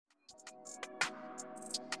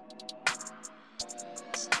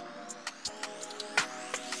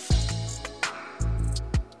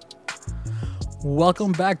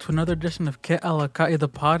Welcome back to another edition of Ke Alakai, the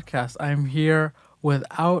podcast. I'm here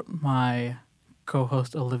without my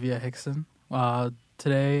co-host Olivia Hickson.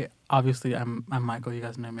 Today, obviously, I'm Michael. You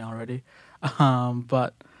guys know me already,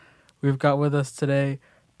 but we've got with us today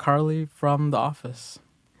Carly from The Office.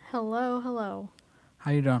 Hello. How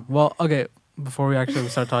you doing? Well, okay. Before we actually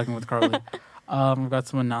start talking with Carly, we've got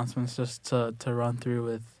some announcements just to run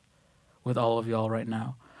through with all of y'all right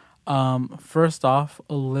now. First off,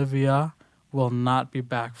 Olivia will not be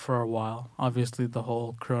back for a while. Obviously, the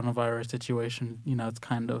whole coronavirus situation, it's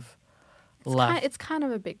kind of left. It's kind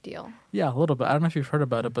of a big deal. Yeah, a little bit. I don't know if you've heard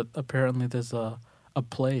about it, but apparently there's a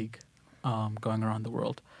plague going around the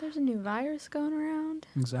world. There's a new virus going around.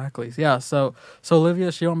 Exactly. Yeah, so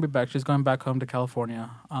Olivia, she won't be back. She's going back home to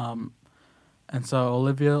California. And so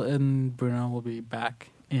Olivia and Bruno will be back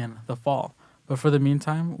in the fall. But for the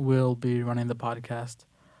meantime, we'll be running the podcast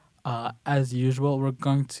as usual. We're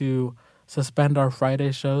going to suspend our Friday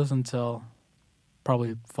shows until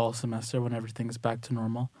probably fall semester when everything's back to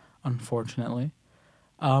normal, unfortunately.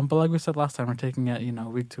 But like we said last time, we're taking it,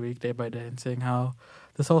 week to week, day by day, and seeing how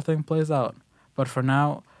this whole thing plays out. But for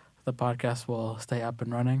now, the podcast will stay up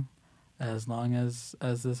and running as long as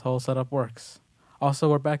this whole setup works. Also,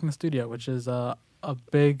 we're back in the studio, which is a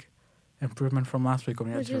big improvement from last week when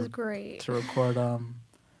we had great. to record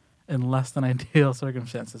in less than ideal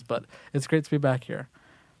circumstances. But it's great to be back here.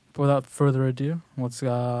 But without further ado, let's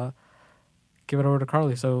give it over to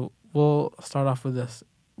Carly. So we'll start off with this.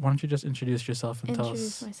 Why don't you just introduce yourself and tell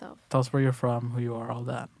us where you're from, who you are, all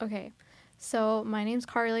that. Okay. So my name's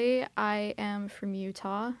Carly. I am from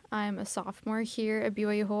Utah. I'm a sophomore here at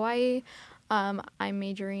BYU Hawaii. I'm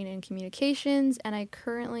majoring in communications, and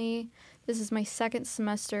this is my second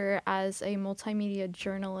semester as a multimedia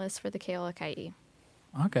journalist for the KLKI.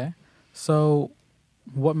 Okay. So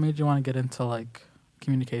what made you want to get into,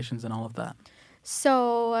 communications and all of that?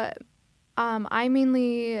 So I'm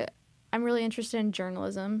really interested in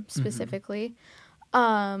journalism specifically.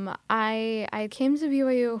 Mm-hmm. I came to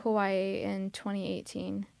BYU Hawaii in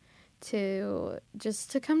 2018 to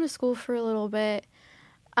come to school for a little bit.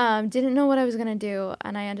 Didn't know what I was going to do,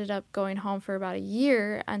 and I ended up going home for about a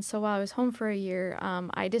year. And so while I was home for a year,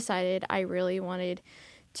 I decided I really wanted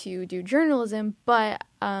to do journalism, but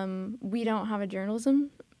we don't have a journalism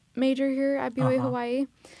major here at BYU Hawaii.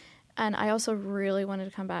 And I also really wanted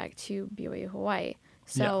to come back to BYU Hawaii.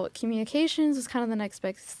 So communications is kind of the next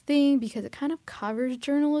best thing because it kind of covers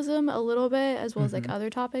journalism a little bit as well as other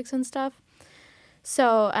topics and stuff.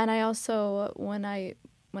 So, and I also, when I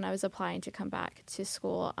was applying to come back to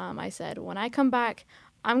school, I said, when I come back,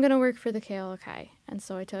 I'm going to work for the KLKI. And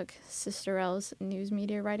so I took Sister L's news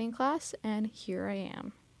media writing class, and here I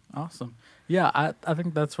am. Awesome. Yeah, I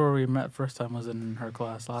think that's where we met first time was in her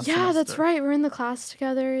class last semester. Yeah, that's right. We're in the class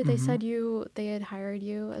together. They said they had hired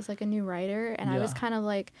you as a new writer, and I was kind of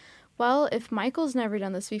like, well, if Michael's never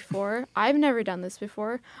done this before, I've never done this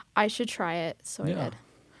before, I should try it. So I did.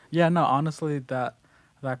 Yeah, no, honestly, that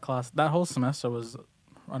class, that whole semester was,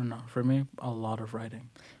 I don't know, for me, a lot of writing.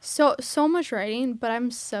 So much writing, but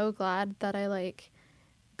I'm so glad that I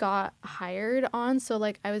got hired on, so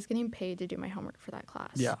I was getting paid to do my homework for that class.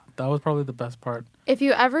 Yeah, that was probably the best part. If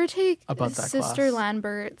you ever take about that Sister class.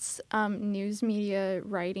 Lambert's news media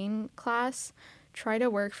writing class, try to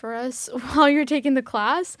work for us while you're taking the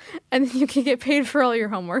class, and then you can get paid for all your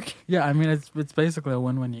homework. Yeah, I mean it's basically a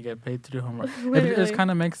win when you get paid to do homework. It just kind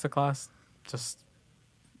of makes the class just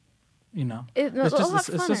it's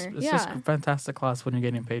just a fantastic class when you're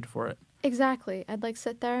getting paid for it. Exactly. I'd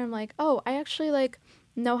sit there and oh, I actually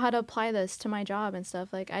know how to apply this to my job and stuff.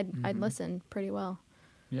 I'd listen pretty well.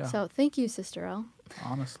 Yeah. So thank you, Sister L.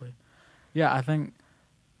 Honestly. Yeah, I think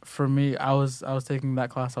for me, I was taking that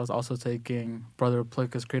class. I was also taking Brother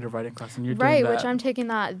Plika's creative writing class, and you're doing that. Right, which I'm taking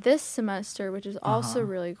that this semester, which is also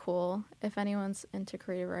really cool. If anyone's into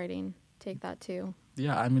creative writing, take that too.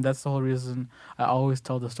 Yeah, I mean, that's the whole reason I always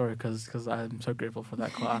tell the story because I'm so grateful for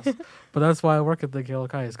that class. But that's why I work at the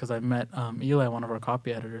KLKI is because I met Eli, one of our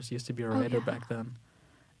copy editors. He used to be a writer back then.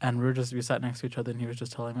 And we sat next to each other, and he was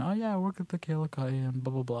just telling me, oh, yeah, I work at the KLKI and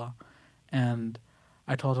blah, blah, blah. And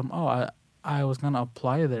I told him, I was going to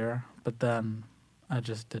apply there, but then I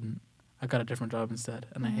just didn't. I got a different job instead,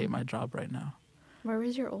 and I hate my job right now. Where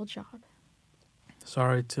was your old job?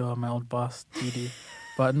 Sorry to my old boss, Didi.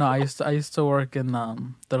 But no, I used to work in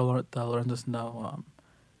the Lorenzo Snow,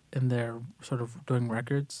 in there sort of doing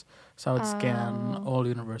records. So I would scan all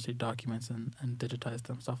university documents and digitize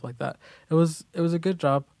them, stuff like that. It was a good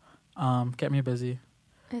job, kept me busy.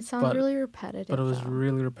 It sounds really repetitive. But it was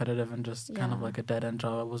really repetitive and just kind of like a dead end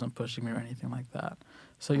job. It wasn't pushing me or anything like that.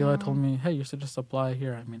 So Eli told me, hey, you should just apply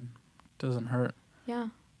here. I mean, doesn't hurt. Yeah.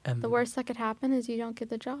 And The worst that could happen is you don't get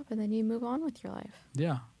the job, and then you move on with your life.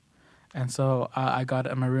 Yeah. And so I got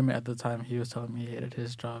it. And my roommate at the time, he was telling me he hated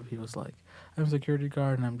his job. He was like, I'm a security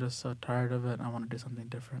guard and I'm just so tired of it. I want to do something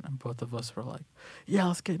different. And both of us were like, yeah,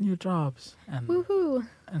 let's get new jobs. And Woohoo.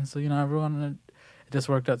 And so, everyone, it just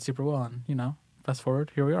worked out super well. And, fast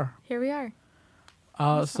forward, here we are. Here we are.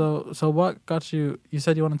 Awesome. So what got you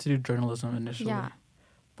said you wanted to do journalism initially. Yeah.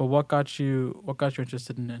 But what got you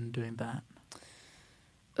interested in doing that?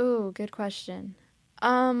 Ooh, good question.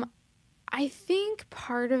 I think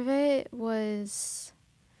part of it was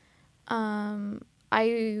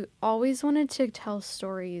I always wanted to tell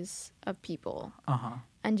stories of people. Uh-huh.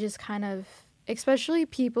 And just kind of, especially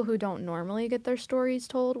people who don't normally get their stories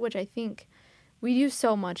told, which I think we do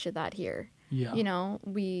so much of that here. Yeah.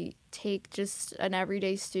 We take just an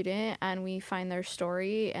everyday student and we find their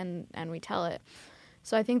story and we tell it.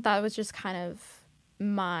 So I think that was just kind of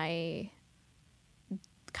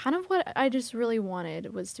what I just really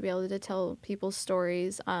wanted, was to be able to tell people's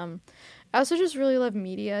stories. I also just really love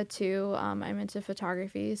media too. I'm into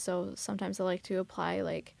photography, so sometimes I like to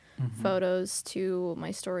apply photos to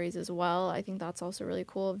my stories as well. I think that's also really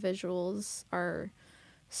cool. Visuals are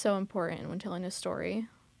so important when telling a story.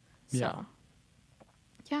 So,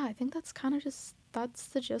 yeah, I think that's kind of that's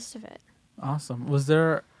the gist of it. Awesome. Was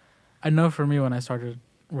there, I know for me when I started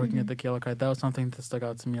working at the Keokuk, that was something that stuck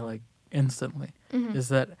out to me instantly, is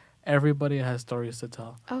that everybody has stories to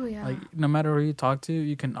tell. Oh, yeah. No matter who you talk to,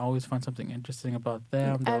 you can always find something interesting about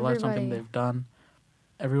them. They'll like something they've done.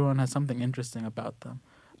 Everyone has something interesting about them.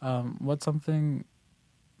 What's something,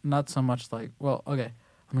 not so much okay,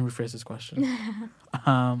 let me rephrase this question.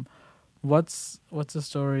 What's a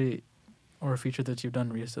story or a feature that you've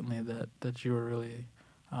done recently that you were really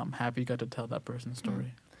happy you got to tell that person's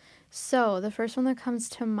story? So the first one that comes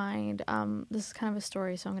to mind, this is kind of a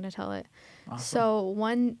story, so I'm going to tell it. Awesome. So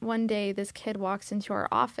one day this kid walks into our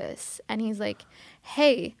office and he's like,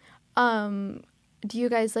 hey, do you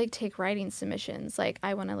guys take writing submissions?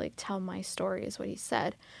 I want to tell my story, is what he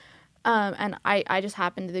said. And I just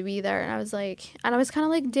happened to be there, and I was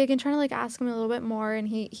kind of digging, trying to ask him a little bit more. And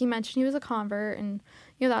he mentioned he was a convert, and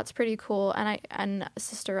that's pretty cool. And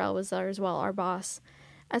Sister Elle was there as well, our boss.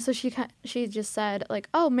 And so she just said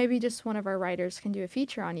oh, maybe just one of our writers can do a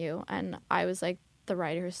feature on you. And I was the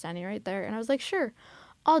writer who's standing right there, and I was sure,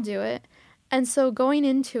 I'll do it. And so going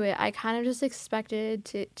into it, I kind of just expected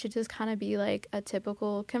to just kind of be a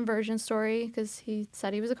typical conversion story, because he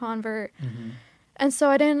said he was a convert. Mm-hmm. And so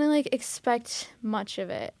I didn't expect much of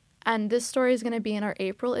it. And this story is going to be in our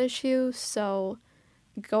April issue, so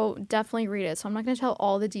go definitely read it. So I'm not going to tell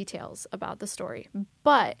all the details about the story.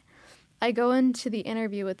 But I go into the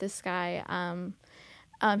interview with this guy.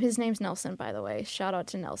 His name's Nelson, by the way. Shout out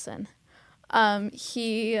to Nelson.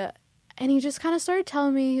 He just kind of started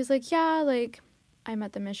telling me, he's I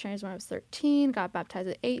met the missionaries when I was 13, got baptized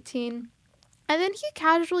at 18. And then he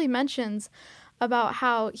casually mentions about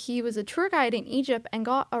how he was a tour guide in Egypt and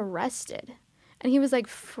got arrested. And he was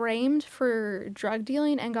framed for drug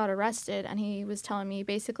dealing and got arrested. And he was telling me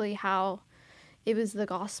basically how it was the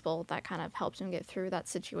gospel that kind of helped him get through that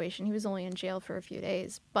situation. He was only in jail for a few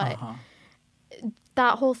days. But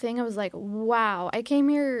that whole thing, I was wow, I came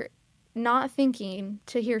here not thinking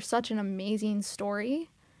to hear such an amazing story.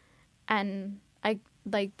 And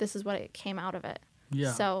this is what it came out of it.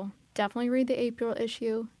 Yeah. So definitely read the April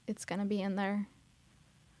issue. It's gonna be in there.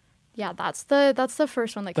 Yeah, that's the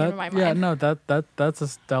first one that came to my mind. Yeah, no, that's a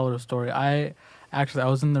stellar story. I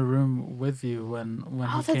was in the room with you when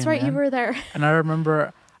oh, that's right, you were there. And I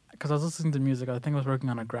remember, because I was listening to music. I think I was working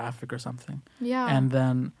on a graphic or something. Yeah. And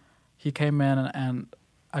then he came in and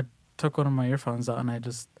I took one of my earphones out and I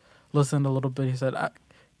just listened a little bit. He said,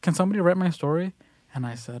 "Can somebody write my story?" And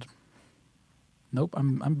I said, "Nope,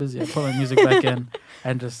 I'm busy." I put my music back in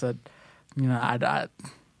and just said,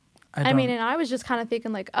 I mean, and I was just kind of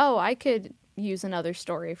thinking oh, I could use another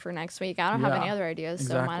story for next week. I don't have any other ideas,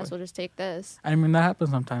 so might as well just take this. I mean, that happens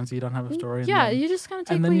sometimes. You don't have a story. Yeah, you just kind of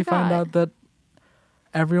take and then what you find out that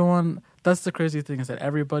that's the crazy thing, is that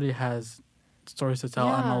everybody has stories to tell.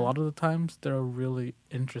 And a lot of the times, they're really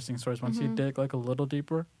interesting stories. Once you dig a little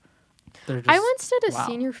deeper, they're just, I once did a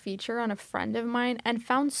senior feature on a friend of mine and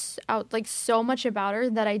found out so much about her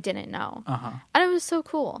that I didn't know. And it was so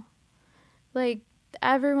cool.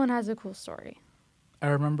 Everyone has a cool story. I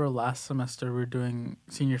remember last semester we were doing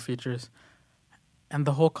senior features, and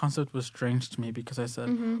the whole concept was strange to me, because I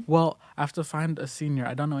said, well, I have to find a senior.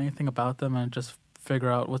 I don't know anything about them, and just figure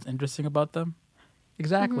out what's interesting about them.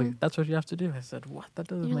 Exactly. That's what you have to do. I said, what? That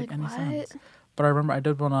doesn't make any sense. But I remember I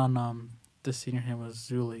did one on this senior. His name was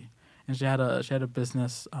Zuli. and she had a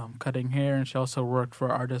business cutting hair, and she also worked for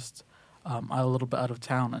artists a little bit out of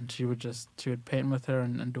town, and she would paint with her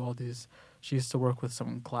and do all these. She used to work with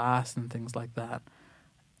some glass and things like that.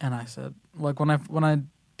 And I said, like when I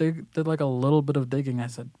did like a little bit of digging, I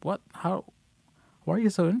said, what? How? Why are you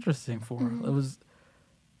so interesting for? Mhm. It was,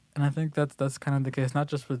 and I think that's kind of the case, not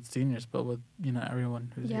just with seniors, but with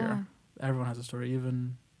everyone who's Yeah. here. Everyone has a story,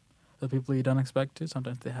 even the people you don't expect to.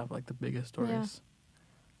 Sometimes they have like the biggest stories.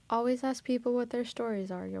 Yeah. Always ask people what their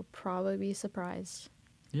stories are. You'll probably be surprised.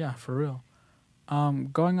 Yeah, for real.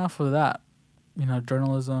 Going off of that,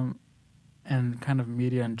 journalism and kind of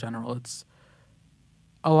media in general, it's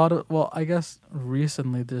a lot of, well, I guess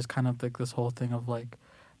recently there's kind of like this whole thing of like,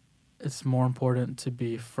 it's more important to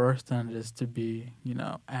be first than it is to be,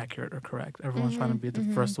 accurate or correct. Everyone's trying to be the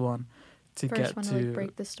first one to First get one to, like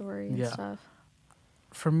break the story and yeah. stuff.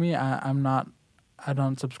 For me, I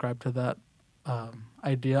don't subscribe to that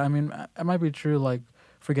idea. I mean, it might be true, like,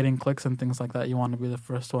 for getting clicks and things like that, you want to be the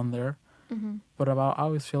first one there. Mm-hmm. But I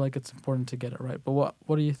always feel like it's important to get it right. But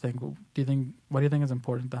what do you think? What do you think is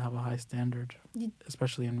important to have a high standard,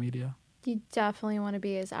 especially in media? You definitely want to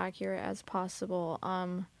be as accurate as possible.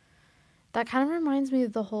 That kind of reminds me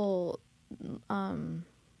of the whole,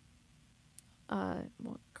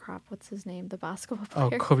 what's his name? The basketball player.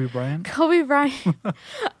 Oh, Kobe Bryant. Kobe Bryant.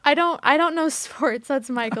 I don't know sports. That's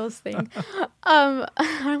Michael's thing. I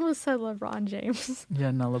almost said LeBron James.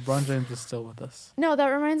 Yeah, no, LeBron James is still with us. No, that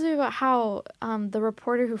reminds me about how the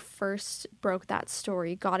reporter who first broke that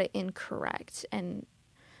story got it incorrect and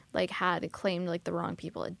like had claimed like the wrong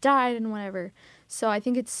people had died and whatever. So I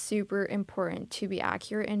think it's super important to be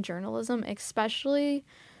accurate in journalism, especially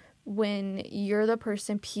when you're the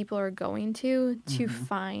person people are going to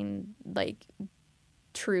find like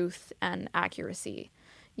truth and accuracy.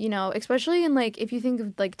 Especially in like, if you think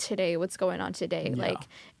of like today, what's going on today, Yeah. like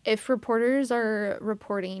if reporters are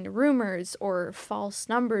reporting rumors or false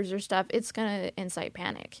numbers or stuff, it's gonna incite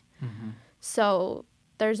panic. Mm-hmm. So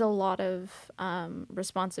there's a lot of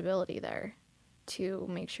responsibility there to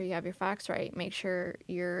make sure you have your facts right. Make sure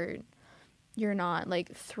you're not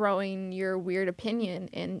like throwing your weird opinion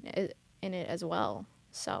in it as well.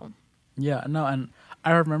 So Yeah, no, and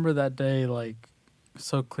I remember that day like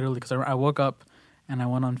so clearly because I woke up and I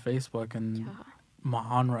went on Facebook, and yeah.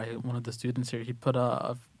 Mahan Rai, one of the students here, he put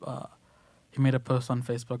he made a post on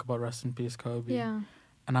Facebook about rest in peace Kobe. Yeah.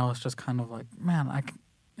 And I was just kind of like, man,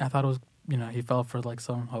 I thought it was, he fell for like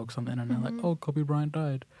some hoax on the internet, like, oh, Kobe Bryant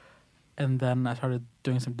died. And then I started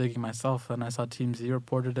doing some digging myself, and I saw TMZ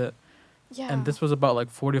reported it. Yeah. And this was about like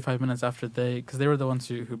 45 minutes after because they were the ones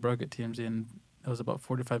who broke it, TMZ, and it was about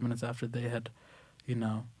 45 minutes after they had,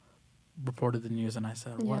 reported the news. And I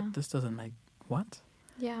said, what? Yeah. This doesn't make, what?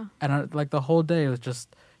 Yeah. And like the whole day, it was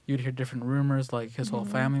just, you'd hear different rumors, like his whole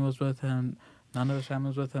family was with him, none of his family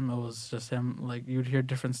was with him, it was just him, like you'd hear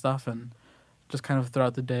different stuff, and just kind of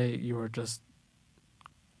throughout the day, you were just,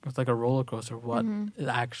 it was like a roller coaster. What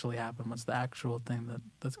actually happened? What's the actual thing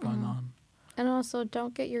that's going on? And also,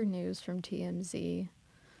 don't get your news from TMZ.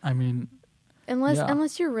 I mean,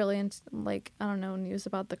 unless you're really into, like, I don't know, news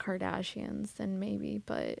about the Kardashians, then maybe.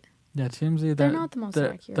 But yeah, TMZ, they're not the most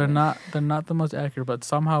accurate. They're not the most accurate. But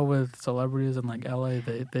somehow with celebrities in like LA,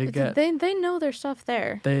 they know their stuff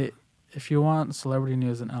there. If you want celebrity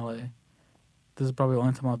news in LA, this is probably the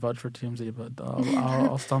only time I'll vouch for TMZ, but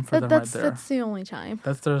I'll stump for them right there. That's the only time.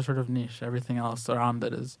 That's their sort of niche. Everything else around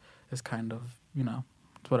it is kind of,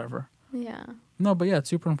 it's whatever. Yeah. No, but yeah, it's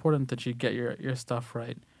super important that you get your stuff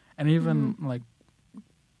right. And even like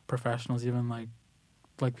professionals, even like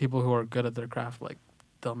people who are good at their craft, like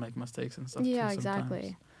they'll make mistakes and stuff. Yeah, too exactly.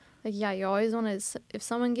 sometimes. Like, yeah, you always want to, if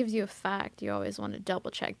someone gives you a fact, you always want to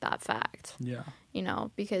double check that fact. Yeah.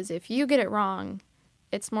 Because if you get it wrong,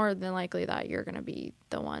 it's more than likely that you're going to be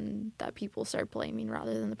the one that people start blaming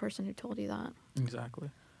rather than the person who told you that.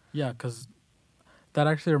 Exactly. Yeah, because that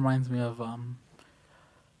actually reminds me of,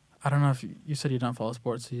 I don't know if you said you don't follow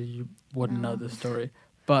sports, so you wouldn't know this story.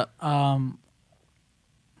 But I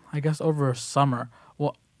guess over summer,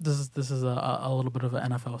 well, this is a little bit of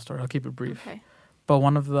an NFL story. I'll keep it brief. Okay. But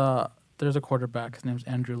there's a quarterback. His name's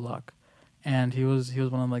Andrew Luck, and he was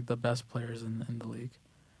one of like the best players in the league.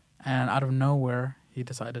 And out of nowhere, he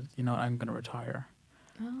decided, I'm going to retire.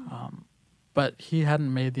 Oh. But he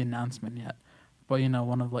hadn't made the announcement yet. But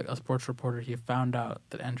one of like a sports reporter, he found out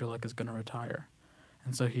that Andrew Luck is going to retire.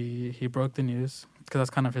 And so he broke the news, because that's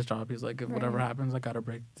kind of his job. He's like, if whatever happens, I got to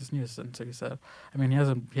break this news. And so he said, I mean, he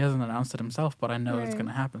hasn't announced it himself, but I know it's going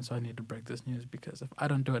to happen. So I need to break this news, because if I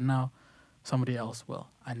don't do it now, somebody else will.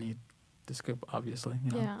 I need the scoop, obviously.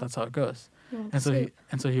 You know, Yeah. that's how it goes. You want And the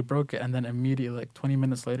scoop. so he broke it, and then immediately, like 20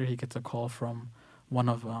 minutes later, he gets a call from one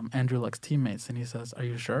of Andrew Luck's teammates, and he says, "Are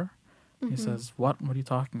you sure?" He says, "What? What are you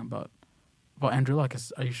talking about?" Well, Andrew Luck,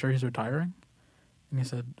 are you sure he's retiring? And he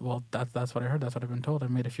said, "Well, that's what I heard. That's what I've been told. I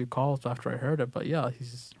made a few calls after I heard it, but yeah,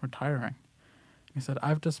 he's retiring." He said,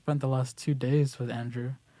 "I've just spent the last 2 days with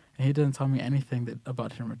Andrew, and he didn't tell me anything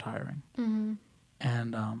about him retiring." Mm-hmm.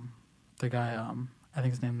 And the guy, I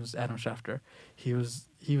think his name was Adam Schefter, he was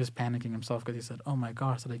panicking himself because he said, "Oh my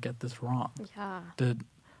gosh, did I get this wrong?" Yeah.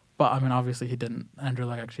 But I mean, obviously he didn't. Andrew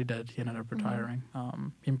Luck actually did. He ended up Mm-hmm. retiring.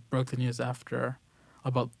 He broke the news after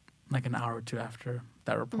about like an hour or two after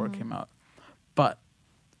that report came out. But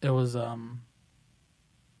it was when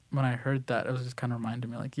I heard that, it was just kind of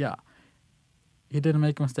reminding me, like, yeah, he didn't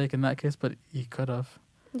make a mistake in that case, but he could have.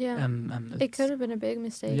 Yeah. And It could have been a big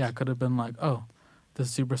mistake. Yeah, it could have been like, oh, the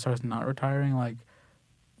superstar's not retiring like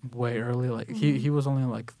way early. Like he was only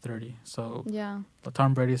like 30, so Yeah.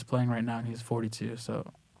 Tom Brady's playing right now and he's 42,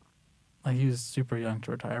 so like he was super young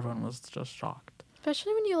to retire. Everyone was just shocked.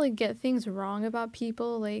 Especially when you like get things wrong about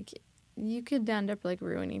people, like you could end up like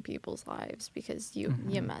ruining people's lives because you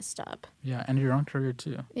messed up. Yeah, and your own career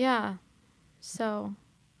too. Yeah. So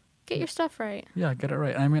get your stuff right. Yeah, get it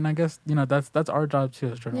right. I mean, I guess, you know, that's our job too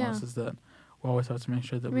as journalists, Yeah. is that we always have to make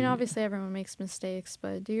sure that I mean, obviously everyone makes mistakes,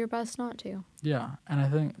 but do your best not to. Yeah, and I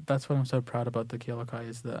think that's what I'm so proud about the Kealokai,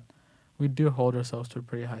 is that we do hold ourselves to a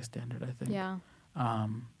pretty high standard, I think. Yeah.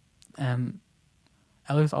 And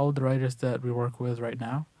at least all of the writers that we work with right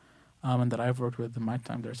now, and that I've worked with in my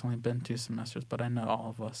time, there's only been 2 semesters, but I know all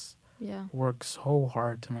of us Yeah. work so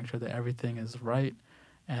hard to make sure that everything is right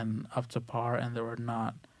and up to par, and that we're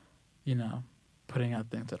not, you know, putting out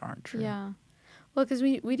things that aren't true. Yeah. Well, because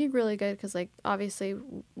we do really good because, like, obviously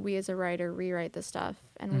we as a writer rewrite the stuff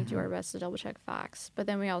and we do our best to double check facts. But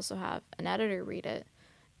then we also have an editor read it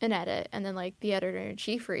and edit. And then, like, the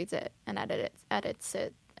editor-in-chief reads it and edits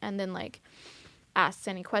it. And then, like, asks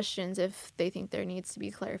any questions if they think there needs to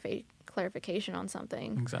be clarification on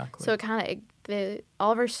something. Exactly. So it kind of,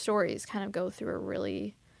 all of our stories kind of go through a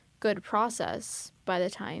really good process by the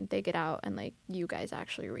time they get out and, like, you guys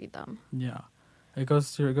actually read them. Yeah. It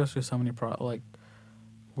goes through so many like,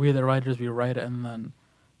 we the writers, we write it, and then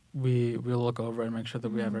we look over it and make sure that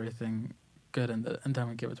we have everything good, and then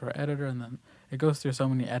we give it to our editor, and then it goes through so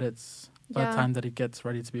many edits by the time that it gets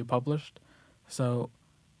ready to be published. So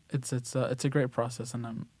it's a great process, and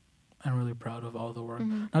I'm really proud of all the work.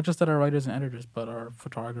 Not just that our writers and editors, but our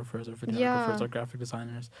photographers, our videographers, our graphic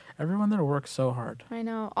designers, everyone that works so hard. I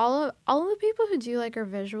know. All of the people who do, like, our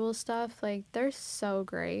visual stuff, like, they're so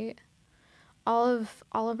great. All of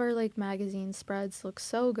our, like, magazine spreads look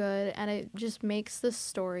so good, and it just makes the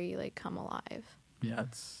story, like, come alive. Yeah,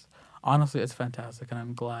 honestly it's fantastic, and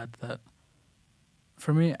I'm glad that,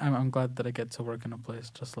 for me, I'm glad that I get to work in a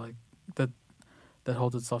place just like that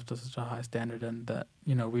holds itself to such a high standard, and that,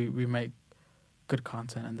 you know, we make good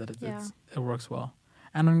content, and that it works well.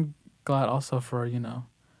 And I'm glad also for, you know,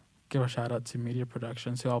 give a shout out to Media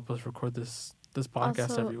Productions who help us record this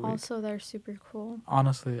podcast every week. Also, they're super cool.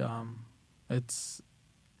 Honestly, it's,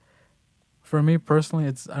 for me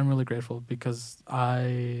personally, I'm really grateful because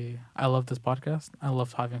I love this podcast. I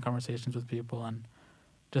love having conversations with people and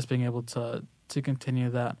just being able to continue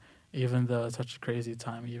that, even though it's such a crazy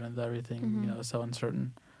time, even though everything, you know, is so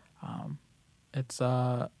uncertain. It's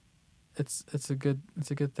a good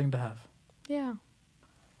thing to have. Yeah.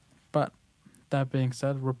 But that being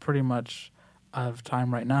said, we're pretty much out of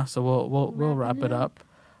time right now, so we'll wrap it up.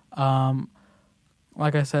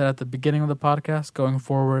 Like I said at the beginning of the podcast, going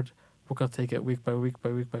forward, we're going to take it week by week by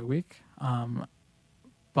week by week.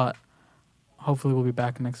 But hopefully we'll be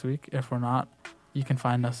back next week. If we're not, you can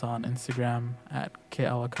find us on Instagram at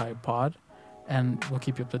KLAKaiPod, and we'll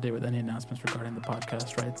keep you up to date with any announcements regarding the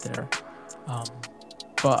podcast right there.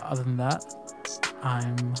 But other than that,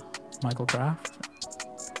 I'm Michael Kraft.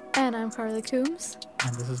 And I'm Carly Coombs.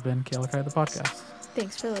 And this has been KLAKai the podcast.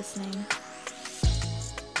 Thanks for listening.